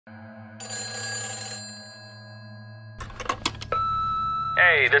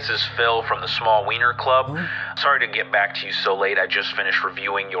Hey, this is Phil from the Small Wiener Club. Sorry to get back to you so late. I just finished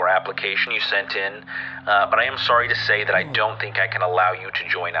reviewing your application you sent in. But I am sorry to say that I don't think I can allow you to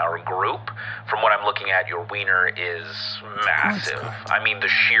join our group. From what I'm looking at, your wiener is massive. I mean, the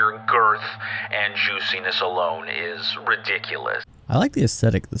sheer girth and juiciness alone is ridiculous. I like the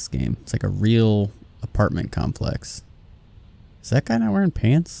aesthetic of this game. It's like a real apartment complex. Is that guy not wearing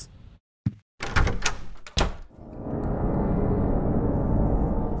pants?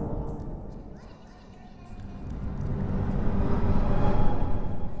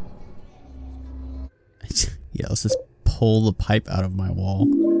 Yeah, let's just pull the pipe out of my wall.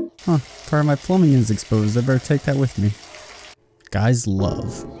 Huh, part of my plumbing is exposed. I better take that with me. Guys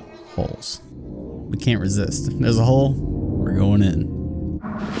love holes. We can't resist. There's a hole, we're going in.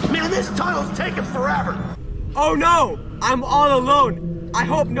 Man, this tunnel's taking forever! Oh no! I'm all alone! I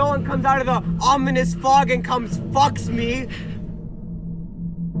hope no one comes out of the ominous fog and fucks me!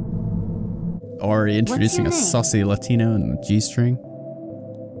 Or introducing a saucy Latino in the G-string.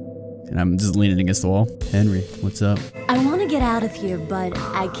 And I'm just leaning against the wall. Henry, what's up? I want to get out of here, but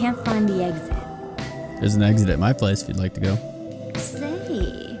I can't find the exit. There's an exit at my place if you'd like to go.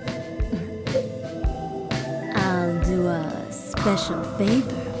 Say, I'll do a special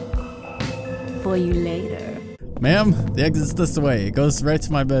favor for you later. Ma'am, the exit's this way. It goes right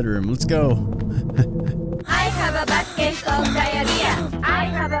to my bedroom. Let's go. I have a bad case of diarrhea. I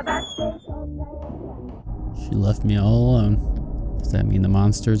have a bad case of diarrhea. She left me all alone. Does that mean the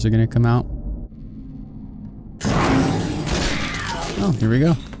monsters are gonna come out? Oh, here we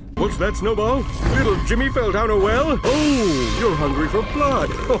go. What's that, Snowball? Little Jimmy fell down a well? Oh, you're hungry for blood.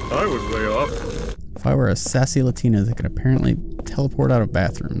 Oh, I was way off. If I were a sassy Latina that could apparently teleport out of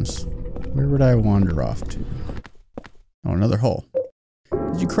bathrooms, where would I wander off to? Oh, another hole.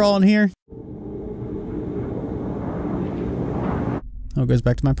 Did you crawl in here? Oh, it goes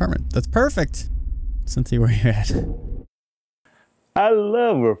back to my apartment. That's perfect. Cynthia, where you at? I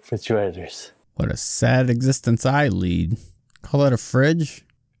love refrigerators. What a sad existence I lead. Call that a fridge?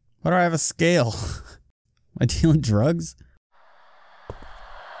 Why do I have a scale? Am I dealing drugs?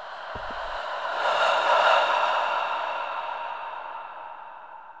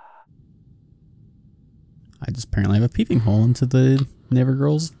 I just apparently have a peeping hole into the neighbor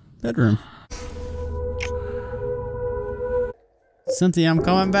girl's bedroom. Cynthia, I'm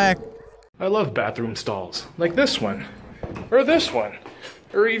coming back. I love bathroom stalls, like this one. Or this one.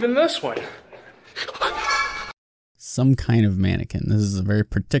 Or even this one. Some kind of mannequin. This is a very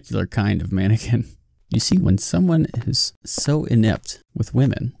particular kind of mannequin. You see, when someone is so inept with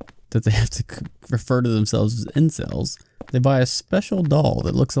women that they have to refer to themselves as incels, they buy a special doll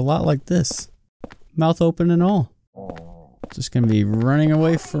that looks a lot like this. Mouth open and all. Just gonna be running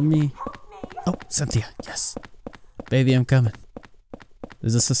away from me. Oh, Cynthia, yes. Baby, I'm coming.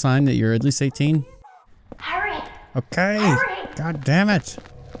 Is this a sign that you're at least 18? Hurry! Okay. Hurry. God damn it.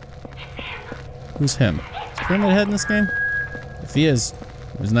 Who's him? Is Pyramid Head in this game? If he is,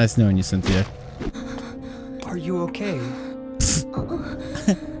 it was nice knowing you, Cynthia. Are you okay?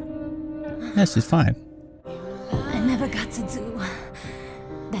 Yeah, she's fine. I never got to do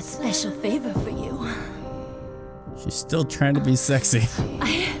that special favor for you. She's still trying to be sexy.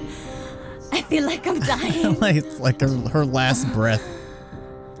 I feel like I'm dying. like her last breath.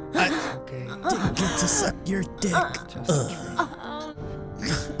 I didn't get to suck your dick.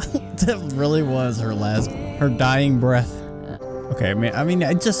 That really was her dying breath. Okay, I mean,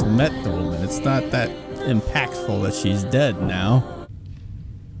 I just met the woman. It's not that impactful that she's dead now.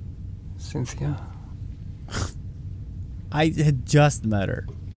 Cynthia? I had just met her.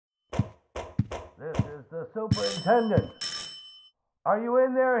 This is the superintendent. Are you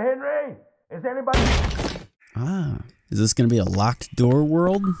in there, Henry? Is anybody... Ah, is this gonna be a locked door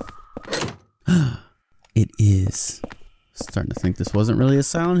world? It is. Starting to think this wasn't really a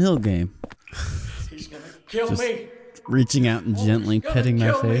Silent Hill game. He's gonna kill Just me. reaching out and gently petting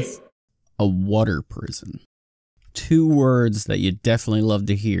my face. A water prison. Two words that you definitely love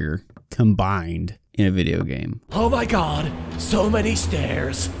to hear combined in a video game. Oh my god, so many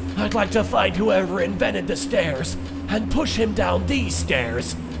stairs. I'd like to find whoever invented the stairs and push him down these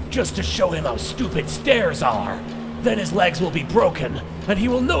stairs just to show him how stupid stairs are. Then his legs will be broken and he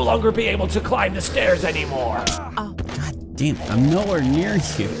will no longer be able to climb the stairs anymore. Oh, god damn, I'm nowhere near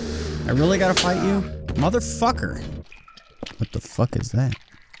you. I really gotta fight you? Motherfucker. What the fuck is that?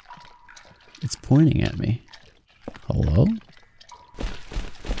 It's pointing at me. Hello?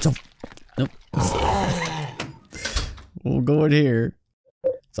 So, nope. We'll go in here.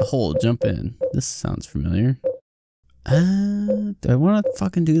 It's a hole, jump in. This sounds familiar. Do I want to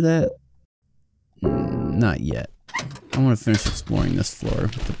fucking do that? Not yet. I want to finish exploring this floor.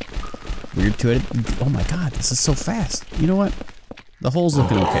 Weird to it. Oh my god, this is so fast. You know what? The hole's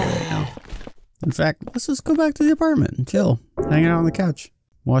looking okay right now. In fact, let's just go back to the apartment and chill. Hang out on the couch.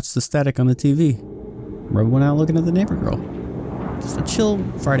 Watch the static on the TV. Rub one out looking at the neighbor girl. Just a chill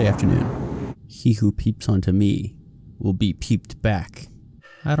Friday afternoon. He who peeps onto me will be peeped back.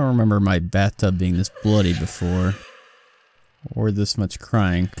 I don't remember my bathtub being this bloody before. Or this much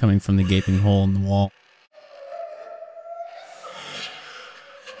crying coming from the gaping hole in the wall.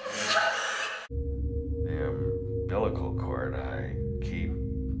 The umbilical cord I keep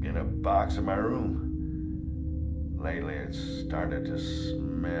in a box in my room. Lately it's started to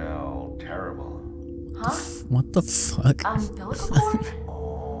smell terrible. Huh? What the fuck? Umbilical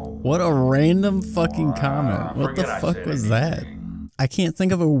cord? What a random fucking comment. What the fuck was that? I can't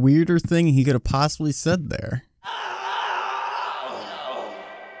think of a weirder thing he could have possibly said there.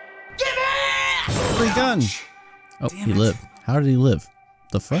 Free gun! Oh, he lived. How did he live?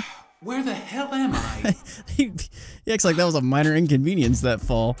 The fuck? Where the hell am I? He acts like that was a minor inconvenience, that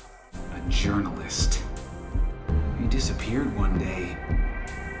fall. A journalist. He disappeared one day.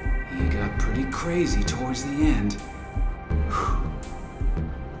 He got pretty crazy towards the end.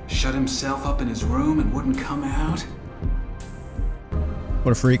 Shut himself up in his room and wouldn't come out.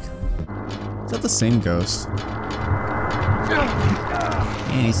 What a freak. Is that the same ghost?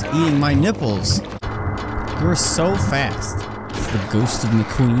 And he's eating my nipples. You're so fast. It's the ghost of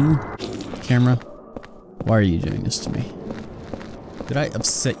McQueen. Camera, why are you doing this to me? Did I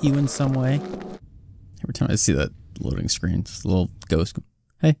upset you in some way? Every time I see that loading screen, just a little ghost.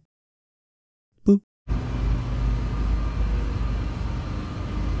 Hey. Boop.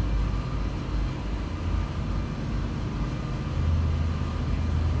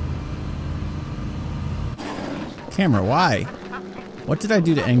 Camera, why? What did I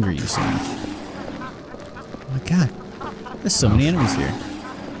do to anger you so much? Oh my god. There's so many enemies here.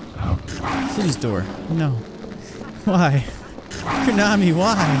 Please, door. No. Why? Konami,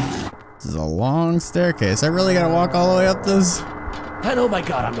 why? This is a long staircase. I really gotta walk all the way up this? And oh my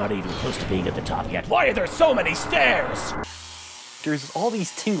god, I'm not even close to being at the top yet. Why are there so many stairs? There's all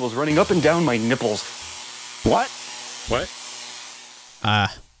these tingles running up and down my nipples. What? What? I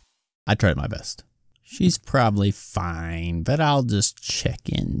tried my best. She's probably fine, but I'll just check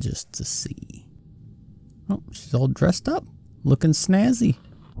in just to see. Oh, she's all dressed up, looking snazzy.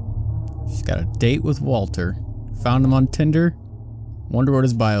 She's got a date with Walter. Found him on Tinder. Wonder what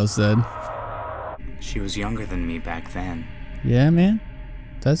his bio said. She was younger than me back then. Yeah, man.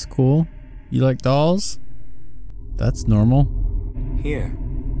 That's cool. You like dolls? That's normal. Here.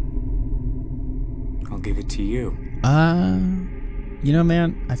 I'll give it to you. You know,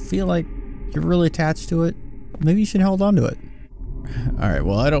 man, I feel like you're really attached to it. Maybe you should hold on to it. Alright,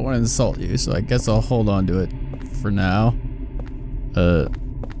 well, I don't want to insult you, so I guess I'll hold on to it for now.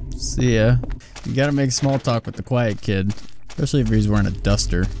 See ya. You gotta make small talk with the quiet kid, especially if he's wearing a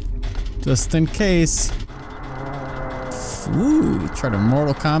duster. Just in case. Ooh, try to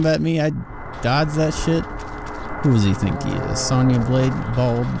Mortal Kombat me? I dodge that shit. Who does he think he is? Sonya Blade,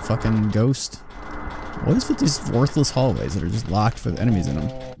 bald, fucking ghost? What is with these worthless hallways that are just locked with enemies in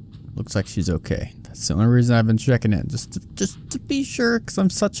them? Looks like she's okay. That's the only reason I've been checking in, just to be sure, because I'm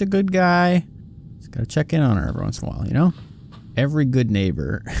such a good guy. Just gotta check in on her every once in a while, you know? Every good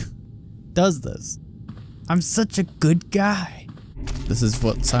neighbor does this. I'm such a good guy. This is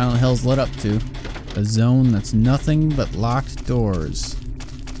what Silent Hill's led up to. A zone that's nothing but locked doors.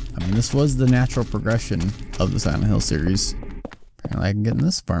 I mean, this was the natural progression of the Silent Hill series. Apparently I can get in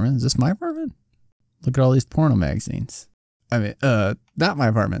this apartment. Is this my apartment? Look at all these porno magazines. I mean, not my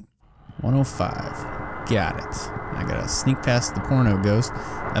apartment. 105. Got it. I gotta sneak past the porno ghost.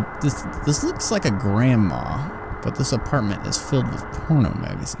 This looks like a grandma, but this apartment is filled with porno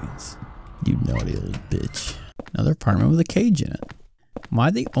magazines. You naughty little bitch. Another apartment with a cage in it. Am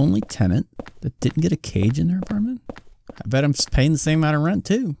I the only tenant that didn't get a cage in their apartment? I bet I'm paying the same amount of rent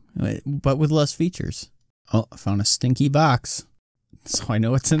too, but with less features. Oh, I found a stinky box. So I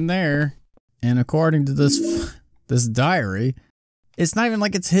know what's in there. And according to this diary, it's not even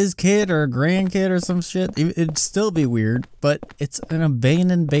like it's his kid or a grandkid or some shit. It'd still be weird, but it's an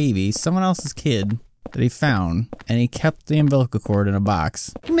abandoned baby, someone else's kid that he found, and he kept the umbilical cord in a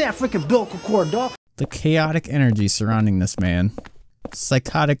box. Give me that freaking umbilical cord, dog. The chaotic energy surrounding this man.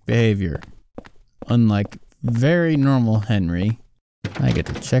 Psychotic behavior. Unlike very normal Henry, I get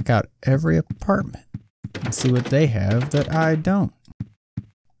to check out every apartment and see what they have that I don't.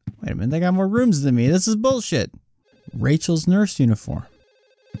 Wait a minute, they got more rooms than me. This is bullshit. Rachel's nurse uniform.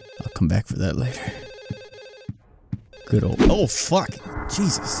 I'll come back for that later. Good old... Oh, fuck.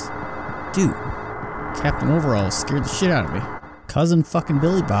 Jesus. Dude. Captain Overall scared the shit out of me. Cousin fucking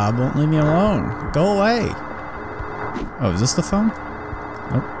Billy Bob won't leave me alone. Go away. Oh, is this the phone?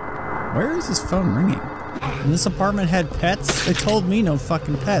 Nope. Where is this phone ringing? And this apartment had pets? They told me no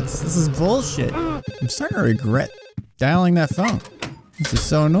fucking pets. This is bullshit. I'm starting to regret dialing that phone. This is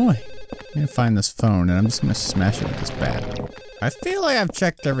so annoying. I'm gonna find this phone and I'm just gonna smash it with this bat. I feel like I've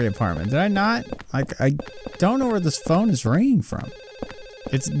checked every apartment. Did I not? Like, I don't know where this phone is ringing from.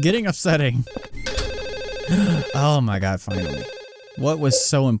 It's getting upsetting. Oh my god, finally. What was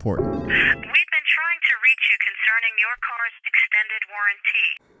so important? We've been trying to reach you concerning your car's extended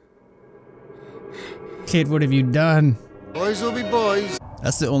warranty. Kid, what have you done? Boys will be boys.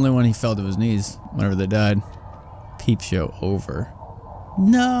 That's the only one he fell to his knees whenever they died. Peep show over.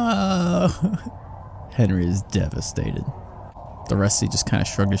 No! Henry is devastated. The rest he just kind of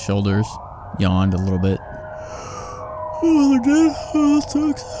shrugged his shoulders, yawned a little bit. Oh, they're dead. Oh, that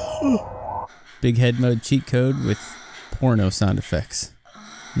sucks. Oh. Big head mode cheat code with porno sound effects.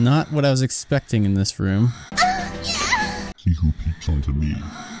 Not what I was expecting in this room. He who peeps onto me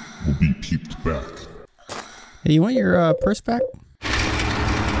will be peeped back. Hey, you want your purse back?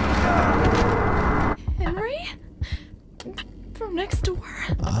 Henry? From next door.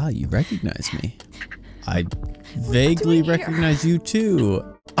 Ah, you recognize me. I vaguely recognize you too.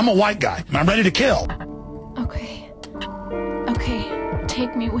 I'm a white guy, and I'm ready to kill. Okay. Okay,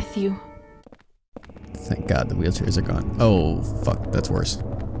 take me with you. Thank God the wheelchairs are gone. Oh, fuck, that's worse.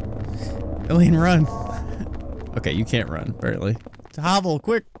 Eileen, run. Okay, you can't run, apparently. Hobble,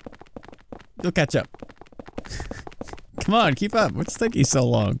 quick. You'll catch up. Come on, keep up. What's taking so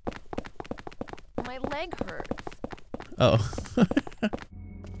long? My leg hurts. Oh.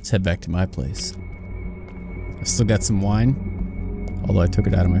 Let's head back to my place. I've still got some wine, although I took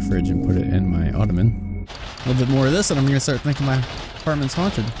it out of my fridge and put it in my ottoman. A little bit more of this and I'm gonna start thinking my apartment's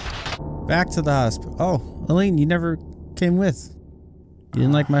haunted. Back to the hospital. Oh, Eileen, you never came with. You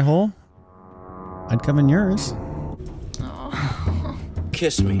didn't like my hole? I'd come in yours. Oh.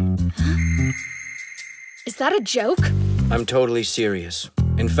 Kiss me. Is that a joke? I'm totally serious.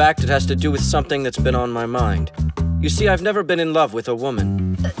 In fact, it has to do with something that's been on my mind. You see, I've never been in love with a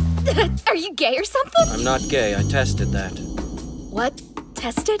woman. Are you gay or something? I'm not gay. I tested that. What?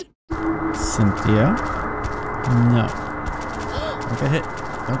 Tested? Cynthia? No. Don't get hit.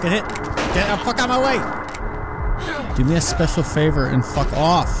 Don't get hit. Get the fuck out of my way. Do me a special favor and fuck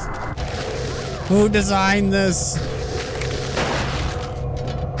off. Who designed this?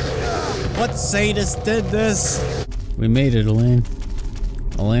 What sadist did this? We made it, Elaine.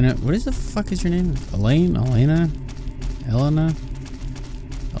 Elena, what is the fuck is your name? Elaine? Elena? Elena?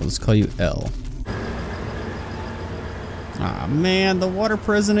 I'll just call you L. Ah, man, the water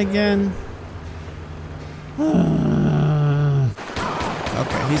prison again.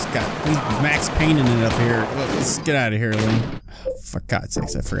 Okay, he's Max painting it up here. Let's get out of here, Elaine. For God's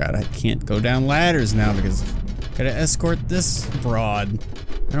sakes, I forgot. I can't go down ladders now because I gotta escort this broad.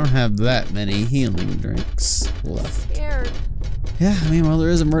 I don't have that many healing drinks left. I'm scared. Yeah, I mean, well, there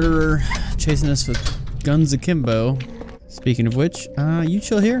is a murderer chasing us with guns akimbo. Speaking of which, you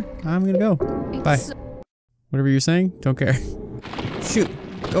chill here. I'm gonna go. Bye. Whatever you're saying, don't care. Shoot.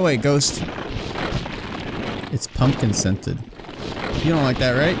 Go away, ghost. It's pumpkin scented. You don't like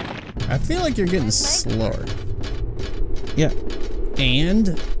that, right? I feel like you're getting slower. Yeah.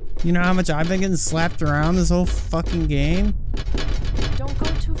 And? You know how much I've been getting slapped around this whole fucking game? Don't go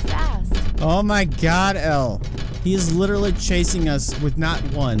too fast. Oh my god, Elle. He is literally chasing us with not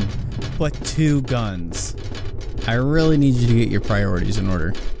one, but 2 guns. I really need you to get your priorities in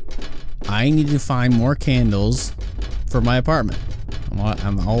order. I need to find more candles for my apartment.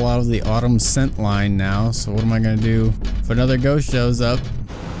 I'm all out of the autumn scent line now, so what am I gonna do if another ghost shows up?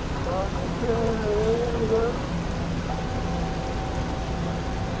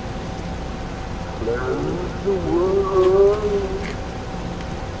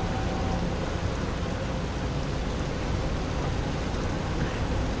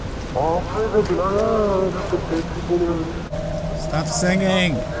 Stop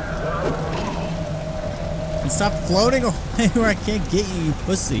singing! And stop floating away where I can't get you, you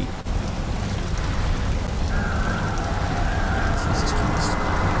pussy. Jesus Christ.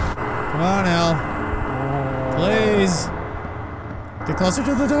 Come on, Elle. Please. Get closer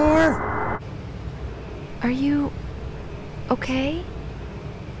to the door. Are you okay?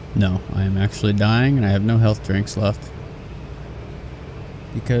 No, I am actually dying and I have no health drinks left.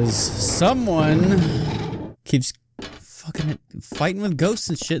 Because someone keeps fucking fighting with ghosts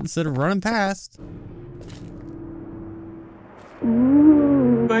and shit instead of running past.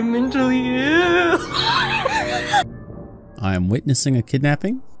 I'm mentally ill. I am witnessing a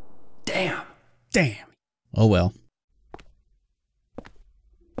kidnapping. Damn. Damn. Oh well.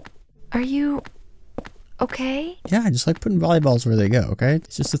 Are you okay? Yeah, I just like putting volleyballs where they go, okay?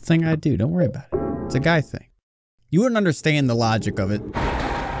 It's just a thing I do. Don't worry about it. It's a guy thing. You wouldn't understand the logic of it.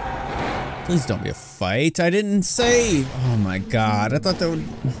 Please don't be a fight. I didn't say. Oh my god. I thought that would.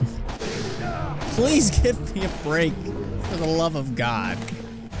 Please give me a break. For the love of God.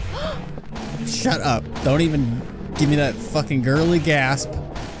 Shut up. Don't even give me that fucking girly gasp.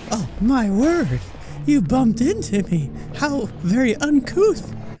 Oh my word. You bumped into me. How very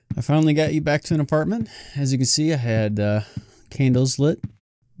uncouth. I finally got you back to an apartment. As you can see, I had candles lit,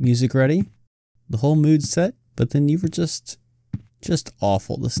 music ready, the whole mood set, but then you were just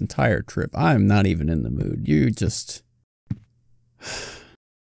awful this entire trip. I'm not even in the mood. You just...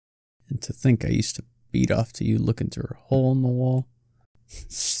 And to think I used to beat off to you looking through a hole in the wall. It's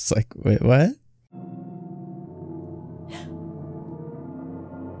just like, wait, what?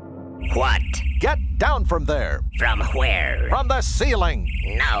 What? Get down from there. From where? From the ceiling.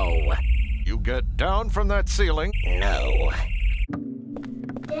 No. You get down from that ceiling. No.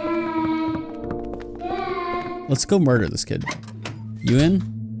 Let's go murder this kid. You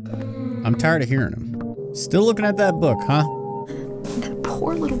in? I'm tired of hearing him. Still looking at that book, huh? That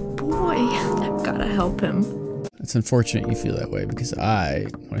poor little boy. I've gotta help him. It's unfortunate you feel that way because I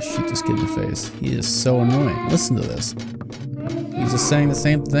want to shoot this kid in the face. He is so annoying. Listen to this. He's just saying the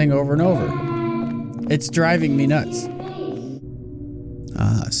same thing over and over. It's driving me nuts.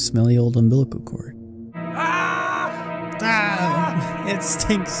 Ah, smelly old umbilical cord. Ah, it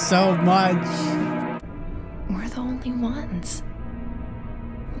stinks so much. We're the only ones.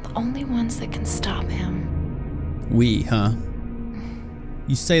 We're the only ones that can stop him. We, huh?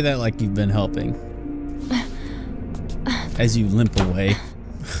 You say that like you've been helping. As you limp away.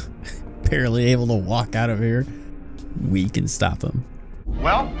 Barely able to walk out of here. We can stop him.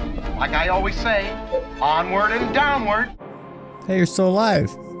 Well, like I always say, onward and downward. Hey, you're still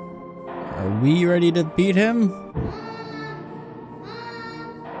alive. Are we ready to beat him?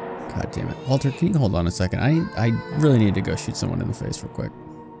 God damn it. Walter, can you hold on a second? I really need to go shoot someone in the face real quick.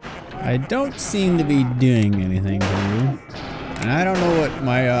 I don't seem to be doing anything to you. And I don't know what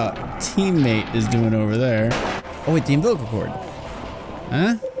my teammate is doing over there. Oh wait, the umbilical cord.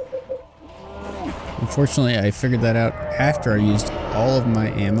 Huh? Unfortunately, I figured that out after I used all of my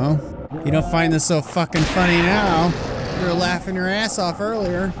ammo. You don't find this so fucking funny now. You were laughing your ass off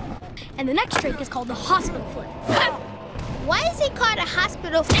earlier. And the next trick is called the hospital flip. Why is it called a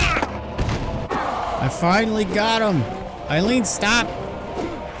hospital flip? I finally got him. Eileen, stop.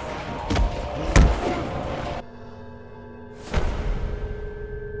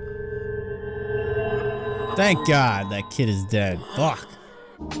 Thank God that kid is dead. Fuck.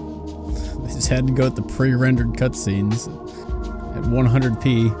 They just had to go with the pre-rendered cutscenes at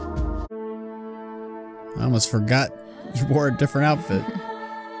 100p. I almost forgot you wore a different outfit.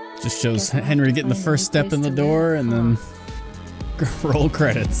 Just shows Henry getting the first step in the door and then roll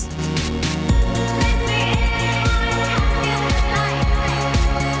credits.